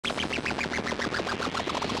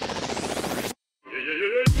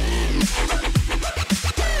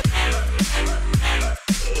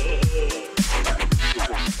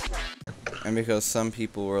And because some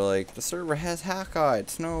people were like, the server has HawkEye,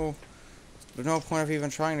 there's no point of even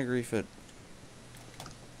trying to grief it.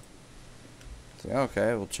 It's like,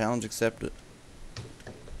 okay, well, challenge accepted.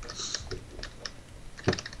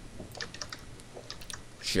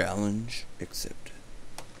 Challenge accepted.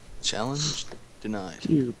 Challenge denied.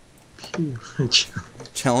 Pew, pew.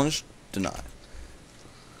 Challenge denied.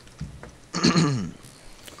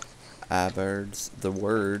 Birds, the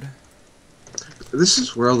word. This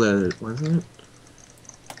is world edit, wasn't it?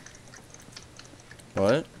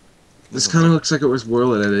 What? This kind of looks like it was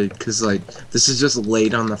world edited, because, like, this is just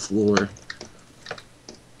laid on the floor.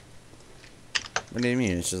 What do you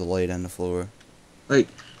mean? It's just laid on the floor. Like,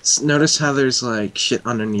 notice how there's, like, shit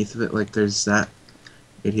underneath of it, like, there's that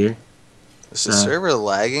right here. Is the server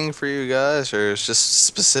lagging for you guys, or it's just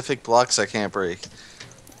specific blocks I can't break?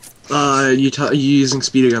 You using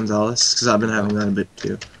Speedy Gonzalez? Because I've been having that a bit,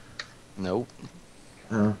 too. Nope.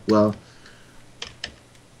 Oh, well.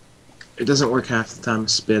 It doesn't work half the time,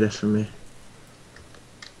 spit it for me.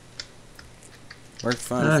 Worked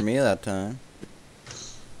fine for me that time.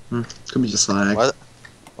 Could be just lag. What?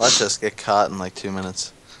 Watch us get caught in like 2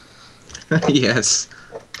 minutes. Yes.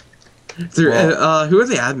 Who are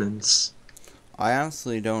the admins? I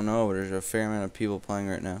honestly don't know, but there's a fair amount of people playing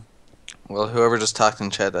right now. Well, whoever just talked in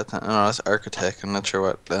chat that time. Oh, that's Architect. I'm not sure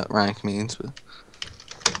what that rank means, but...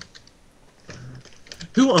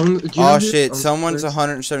 Who owns... Oh shit, someone's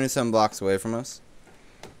 177 blocks away from us.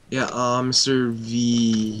 Yeah, Mr.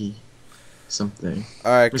 V... something.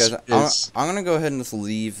 Alright, guys, I'm gonna go ahead and just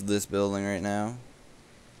leave this building right now.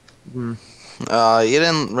 Hmm. You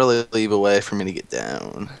didn't really leave a way for me to get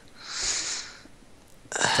down.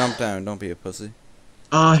 Jump down, don't be a pussy.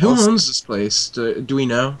 Who owns this place? Do we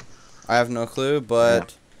know? I have no clue,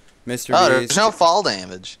 but Mr. V there's no fall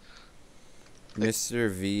damage.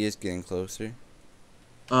 Mr. V is getting closer.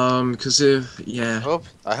 Cause if... yeah.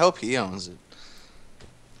 I hope he owns it.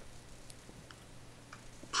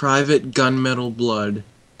 Private Gunmetal Blood.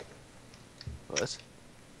 What?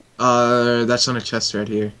 That's on a chest right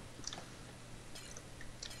here.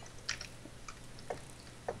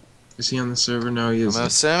 Is he on the server? No, he isn't. I'm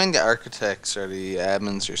assuming the architects are the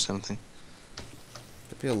admins or something.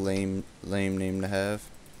 That'd be a lame name to have.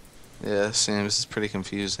 Yeah, seems it's pretty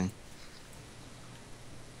confusing.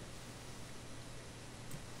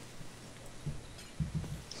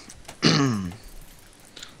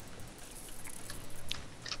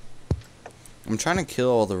 I'm trying to kill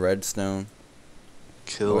all the redstone.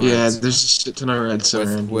 Yeah, there's a shit ton of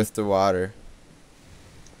redstone with the water.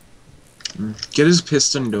 Get his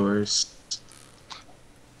piston doors.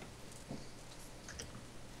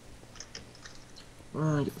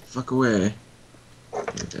 Oh, get the fuck away. There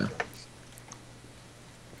we go.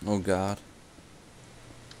 Oh god.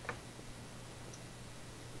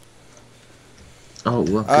 Oh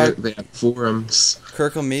look, they have forums.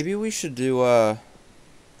 Kirkle, maybe we should do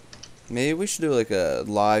like a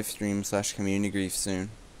live stream / community grief soon.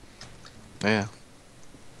 Yeah.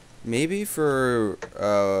 Maybe for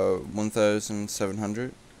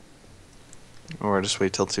 1,700. Or just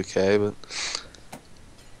wait till 2K, but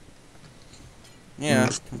yeah.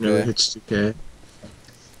 No, it hits 2K.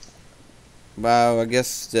 Wow, I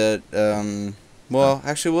guess that well,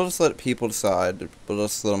 actually, we'll just let people decide. We'll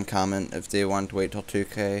just let them comment if they want to wait till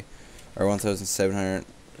 2K or 1,700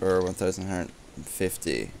 or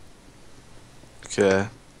 1,150. okay,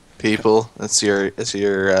 people, it's your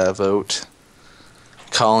vote.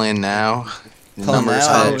 Call in now. The number is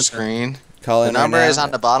on your screen. Call in. The number right is now.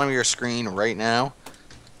 on the bottom of your screen right now.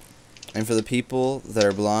 And for the people that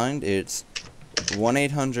are blind, it's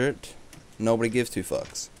 1-800. Nobody gives two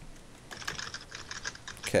fucks.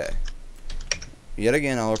 Okay. Yet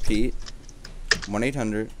again, I'll repeat.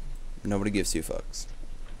 1-800. Nobody gives two fucks.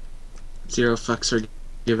 0 fucks are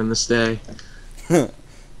given this day.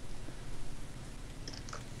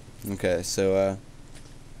 Okay, so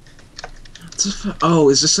oh,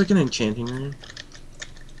 is this like an enchanting room?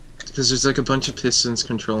 Because there's like a bunch of pistons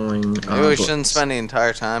controlling. Maybe we shouldn't spend the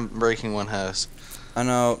entire time breaking one house. I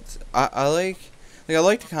know. I like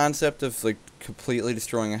the concept of like completely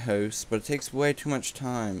destroying a house, but it takes way too much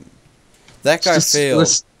time. That guy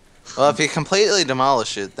failed. Well, if you completely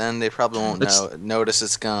demolish it, then they probably won't notice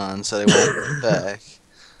it's gone, so they won't put it back.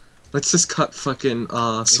 Let's just cut fucking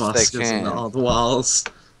swastikas into all the walls.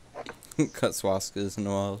 Cut swastikas in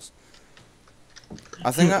the walls.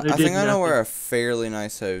 I think I know where a fairly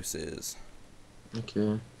nice house is.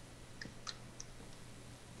 Okay.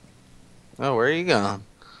 Oh, where are you going?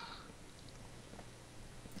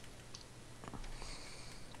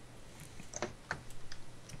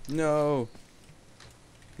 No.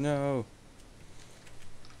 No.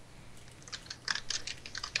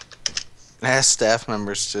 Ask staff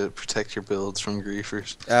members to protect your builds from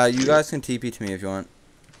griefers. You guys can TP to me if you want.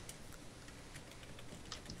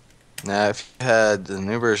 Now, if you had the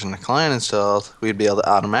new version of the client installed, we'd be able to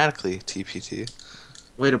automatically TP to you.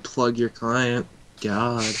 Way to plug your client.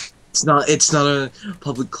 God. It's not a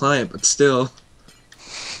public client, but still.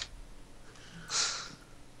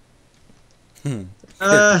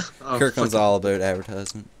 Kirkland's all about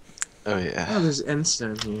advertisement. Oh, yeah. Oh, there's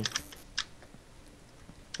endstone here.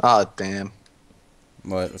 Oh, damn.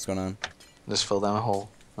 What's going on? Just fell down a hole.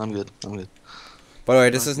 I'm good. I'm good. By the way,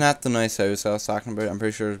 this is not the nice house I was talking about. I'm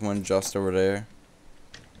pretty sure there's one just over there.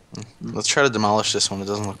 Let's try to demolish this one. It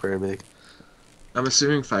doesn't look very big. I'm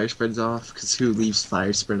assuming fire spread's off, because who leaves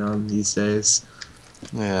fire spread on these days?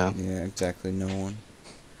 Yeah. Yeah, exactly. No one.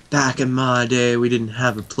 Back in my day, we didn't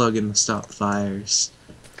have a plug-in to stop fires.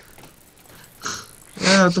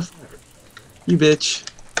 Yeah, what the fuck? You bitch.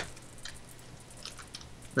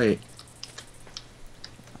 Wait.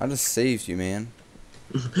 I just saved you, man.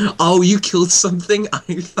 Oh, you killed something? I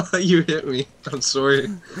thought you hit me. I'm sorry.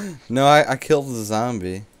 No, I killed the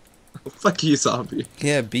zombie. Fuck you, zombie.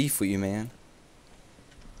 Yeah, beef with you, man.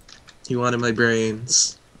 He wanted my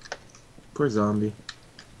brains. Poor zombie.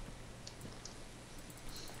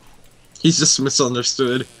 He's just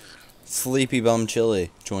misunderstood. Sleepy Bum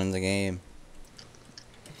Chili joined the game.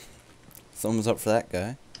 Thumbs up for that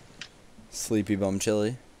guy. Sleepy Bum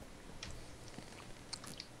Chili.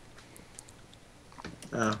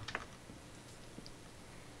 Oh.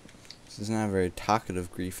 This is not a very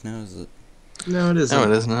talkative grief now, is it? No, it isn't.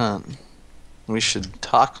 No, it is not. We should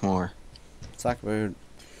talk more. Let's talk about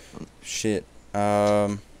shit.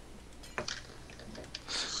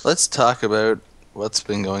 Let's talk about what's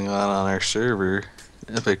been going on our server.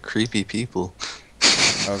 About creepy people.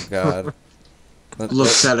 Oh god.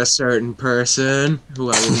 Looks at a certain person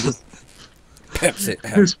who I will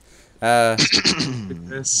Pepsi.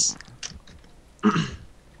 this.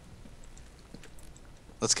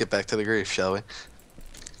 Let's get back to the grief, shall we?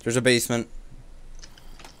 There's a basement.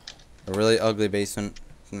 A really ugly basement.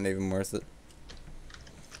 It's not even worth it.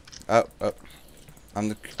 Oh. I'm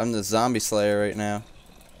the zombie slayer right now.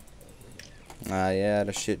 Ah, yeah,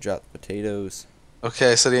 the shit dropped potatoes.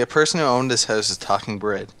 Okay, so the person who owned this house is talking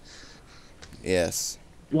bread. Yes.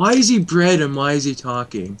 Why is he bread and why is he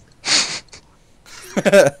talking?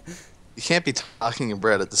 You can't be talking and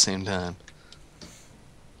bread at the same time.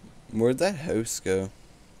 Where'd that house go?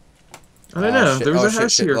 I don't know. Shit. There was a Shit,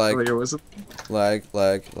 house here lag. earlier, was it? Lag.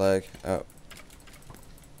 Oh.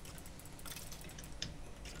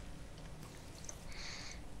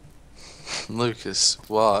 Lucas,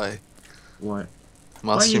 why? What?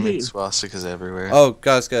 Must Why you you make hating? swastikas everywhere? Oh,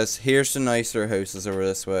 guys, here's the nicer houses over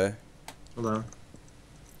this way. Hold on.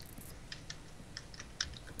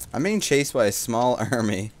 I'm being chased by a small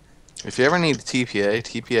army. If you ever need TPA,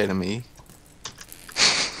 TPA to me.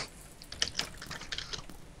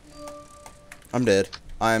 I'm dead.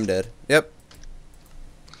 I am dead. Yep.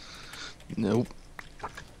 Nope.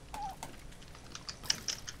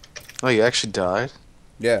 Oh, you actually died?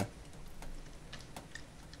 Yeah.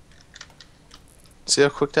 See how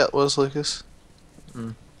quick that was, Lucas?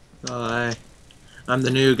 Hi. I'm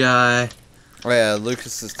the new guy. Oh yeah,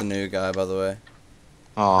 Lucas is the new guy, by the way.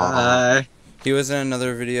 Aww. Hi. He was in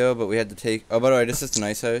another video, but we had to take... Oh, by the way, this is the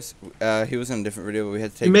nice house. He was in a different video, but we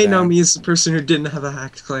had to take You it may down. know me as the person who didn't have a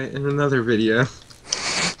hacked client in another video.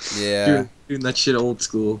 Yeah. Doing that shit old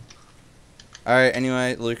school. Alright,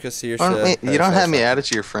 anyway, Lucas, here's Oh, the... wait, you don't house have me outside. added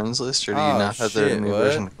to your friends list, or do you Oh, not have the shit, new what?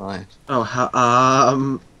 version of client? Oh, how,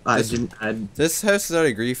 I This- didn't add. This house is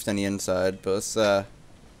already griefed on the inside, but it's,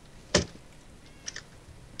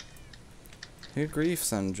 Who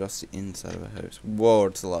griefs on just the inside of a house? Whoa,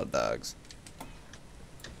 it's a lot of dogs.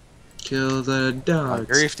 Kill the I dogs.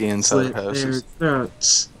 griefed the inside Slit of their houses.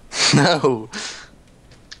 throats. No!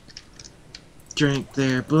 Drink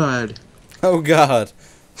their blood. Oh god.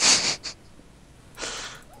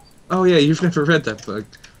 Oh yeah, you've never read that book.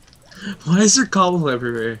 Why is there cobble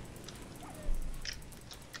everywhere?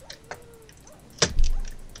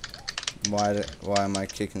 Why am I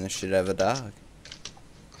kicking the shit out of a dog?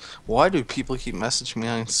 Why do people keep messaging me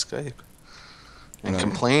on Skype? And No.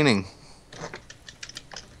 complaining?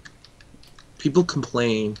 People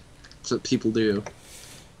complain. That's what people do.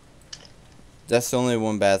 That's the only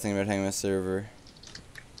one bad thing about having a server.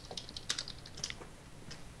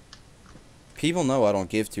 People know I don't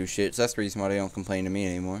give two shits. That's the reason why they don't complain to me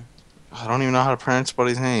anymore. I don't even know how to pronounce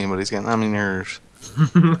buddy's name, but he's getting on my nerves.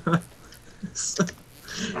 The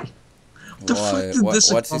fuck did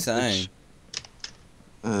this What's he accomplish? saying?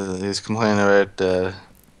 He's complaining about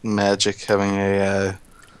magic having a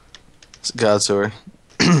god sword.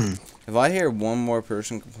 If If I hear one more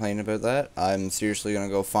person complain about that, I'm seriously gonna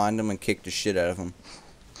go find them and kick the shit out of them.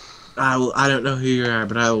 I don't know who you are,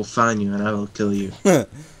 but I will find you and I will kill you. I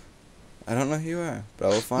don't know who you are, but I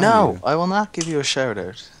will find No, you. I will not give you a shout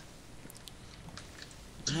out.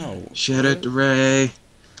 No. Shout out to Ray.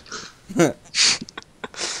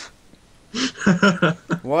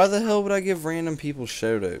 Why the hell would I give random people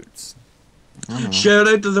shoutouts? Shout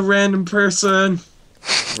out to the random person.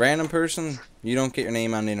 Random person, you don't get your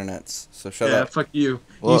name on the internets, so shut Yeah, up. fuck you.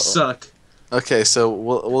 Well- You suck. Okay, so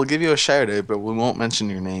we'll give you a shout out, but we won't mention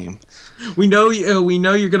your name. We know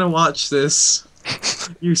you're gonna watch this.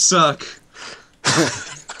 You suck.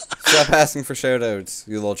 Stop asking for shoutouts,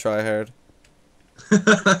 you little tryhard.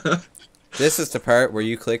 This is the part where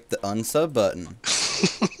you click the unsub button.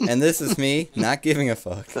 And this is me not giving a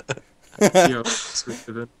fuck. Yo, switch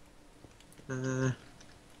to it.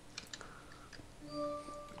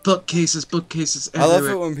 Bookcases I love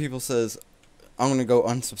everywhere. it when people says, I'm gonna go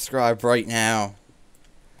unsubscribe right now.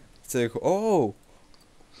 It's like, oh.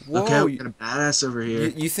 Whoa, Okay, we got a badass over here.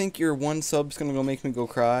 you think your one sub's gonna go make me go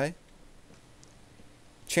cry?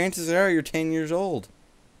 Chances are you're 10 years old.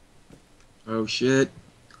 Oh shit.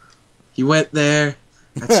 He went there.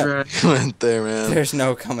 That's right. You went there, man. There's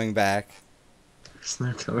no coming back. There's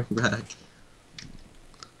no coming back.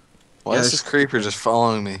 Why Yeah, is this creeper just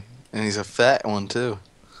following me? And he's a fat one, too.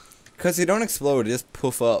 Because you don't explode, you just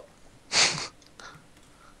poof up.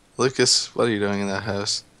 Lucas, what are you doing in that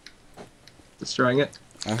house? Destroying it.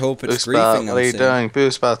 I hope it's Boo griefing Spot, I'm what are you seeing. doing?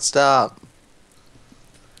 Boo Spot, stop.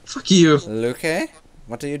 Fuck you. Luke,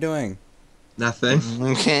 what are you doing? Nothing.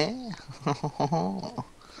 Okay.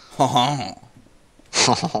 Yeah,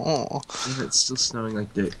 it's still snowing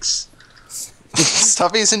like dicks.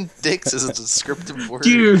 Stop using dicks as a descriptive word.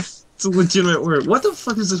 Dude, it's a legitimate word. What the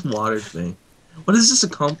fuck is this water thing? What does this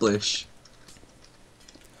accomplish?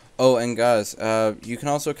 Oh, and guys, you can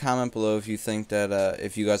also comment below if you think that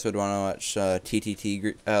if you guys would want to watch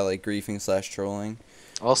TTT like griefing / trolling.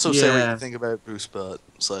 Also say what Yeah. you think about Boo Spot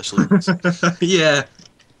 / Lucas. Yeah.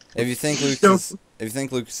 If you think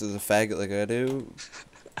Don't- Lucas is a faggot like I do,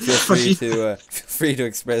 feel free to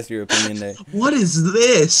express your opinion there. What is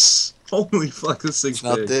this? Holy fuck, this thing's It's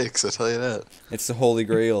not big. dicks, I'll tell you that. It's the holy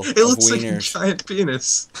grail It of looks like a wieners. giant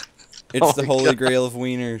penis. It's Oh the my holy God. grail of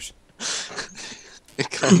wieners. It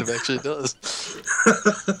kind of actually does.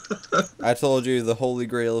 I told you, the holy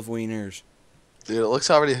grail of wieners. Dude, it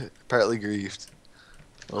looks already partly griefed.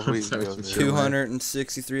 What I'm we sorry go for there? sure.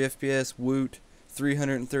 263 FPS, woot,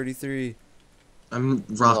 333. I'm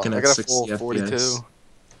rocking Oh, I at got a 60 full FPS. 42.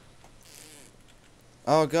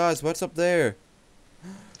 Oh, guys, what's up there?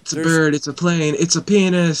 It's a There's- bird, it's a plane, it's a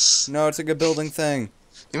penis. No, it's like a building thing.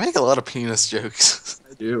 You make a lot of penis jokes.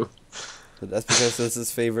 I do. But that's because it's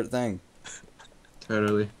his favorite thing.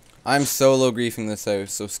 Totally. I'm solo griefing this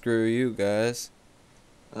house, so screw you guys.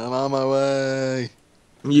 I'm on my way.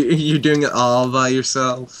 You're doing it all by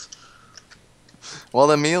yourself. Well,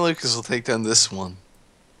 then me and Lucas will take down this one.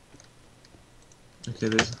 Okay,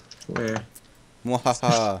 there's... Where?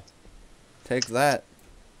 Mwahaha. Take that.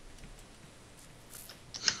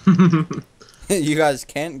 You guys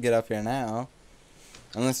can't get up here now.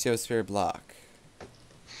 Unless you have a spare block.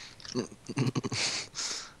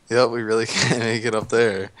 Yep, we really can't make it up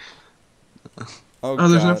there. Oh, Oh,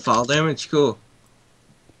 there's no God. fall damage? Cool.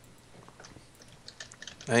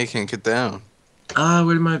 Now you can't get down.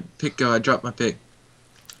 Where did my pick go? I dropped my pick.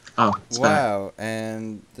 Oh, it's back. Wow,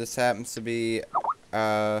 and this happens to be,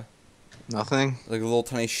 Nothing? like a little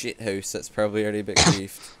tiny shit house that's probably already a bit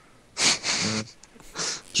griefed.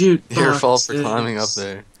 Dude, Your fuck fault for this. climbing up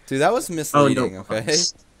there. Dude, that was Oh, misleading, no. okay?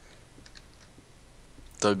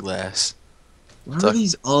 Douglas. Why are Duck-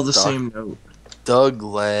 these all the duck. same note?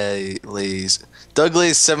 Douglas.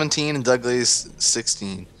 Douglas 17 and Douglas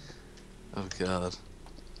 16. Oh god.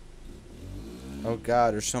 Oh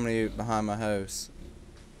god, there's somebody behind my house.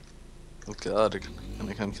 Oh god, they're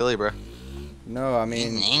gonna come kill you, bro. No, I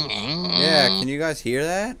mean, yeah, can you guys hear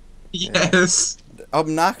that? Yes.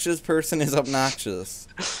 Obnoxious person is obnoxious.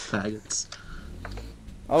 Faggots.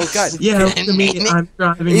 Oh god. Yeah, look at me. I'm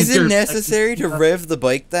driving. Is a it dirt necessary bike. to rev the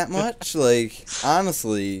bike that much? Like,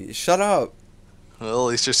 honestly, shut up. Well,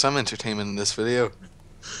 at least there's some entertainment in this video.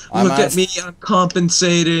 I'm Look at ask- me. I'm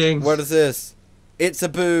compensating. What is this? It's a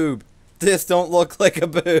boob. This don't look like a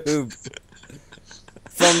boob.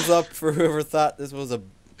 Thumbs up for whoever thought this was a...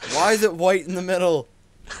 Why is it white in the middle?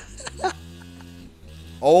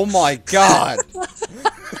 Oh my god.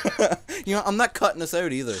 You know, I'm not cutting this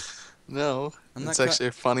out either. No, I'm it's not actually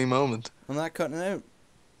a funny moment. I'm not cutting it out.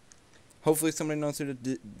 Hopefully somebody knows who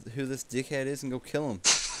this dickhead is and go kill him.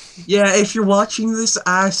 Yeah, if you're watching this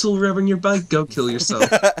asshole revving your bike, go kill yourself.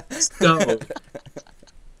 Go.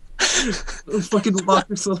 Fucking lock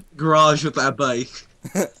yourself in the garage with that bike.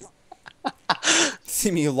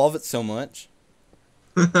 See me, you love it so much.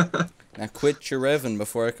 Now quit your revving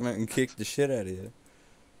before I come out and kick the shit out of you.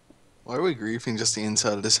 Why are we griefing just the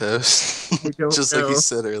inside of this house? I don't Just know. like you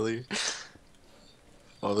said earlier.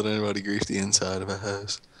 Why would anybody grief the inside of a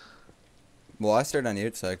house? Well, I started on the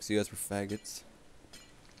outside because you guys were faggots.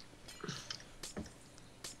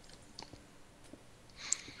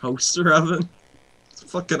 Hoster oven? What the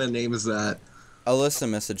fuck kind of name is that? Alyssa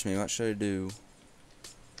messaged me. What should I do?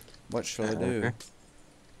 What shall I do?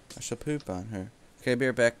 I shall poop on her. Okay, be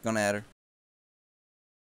right back. Gonna add her.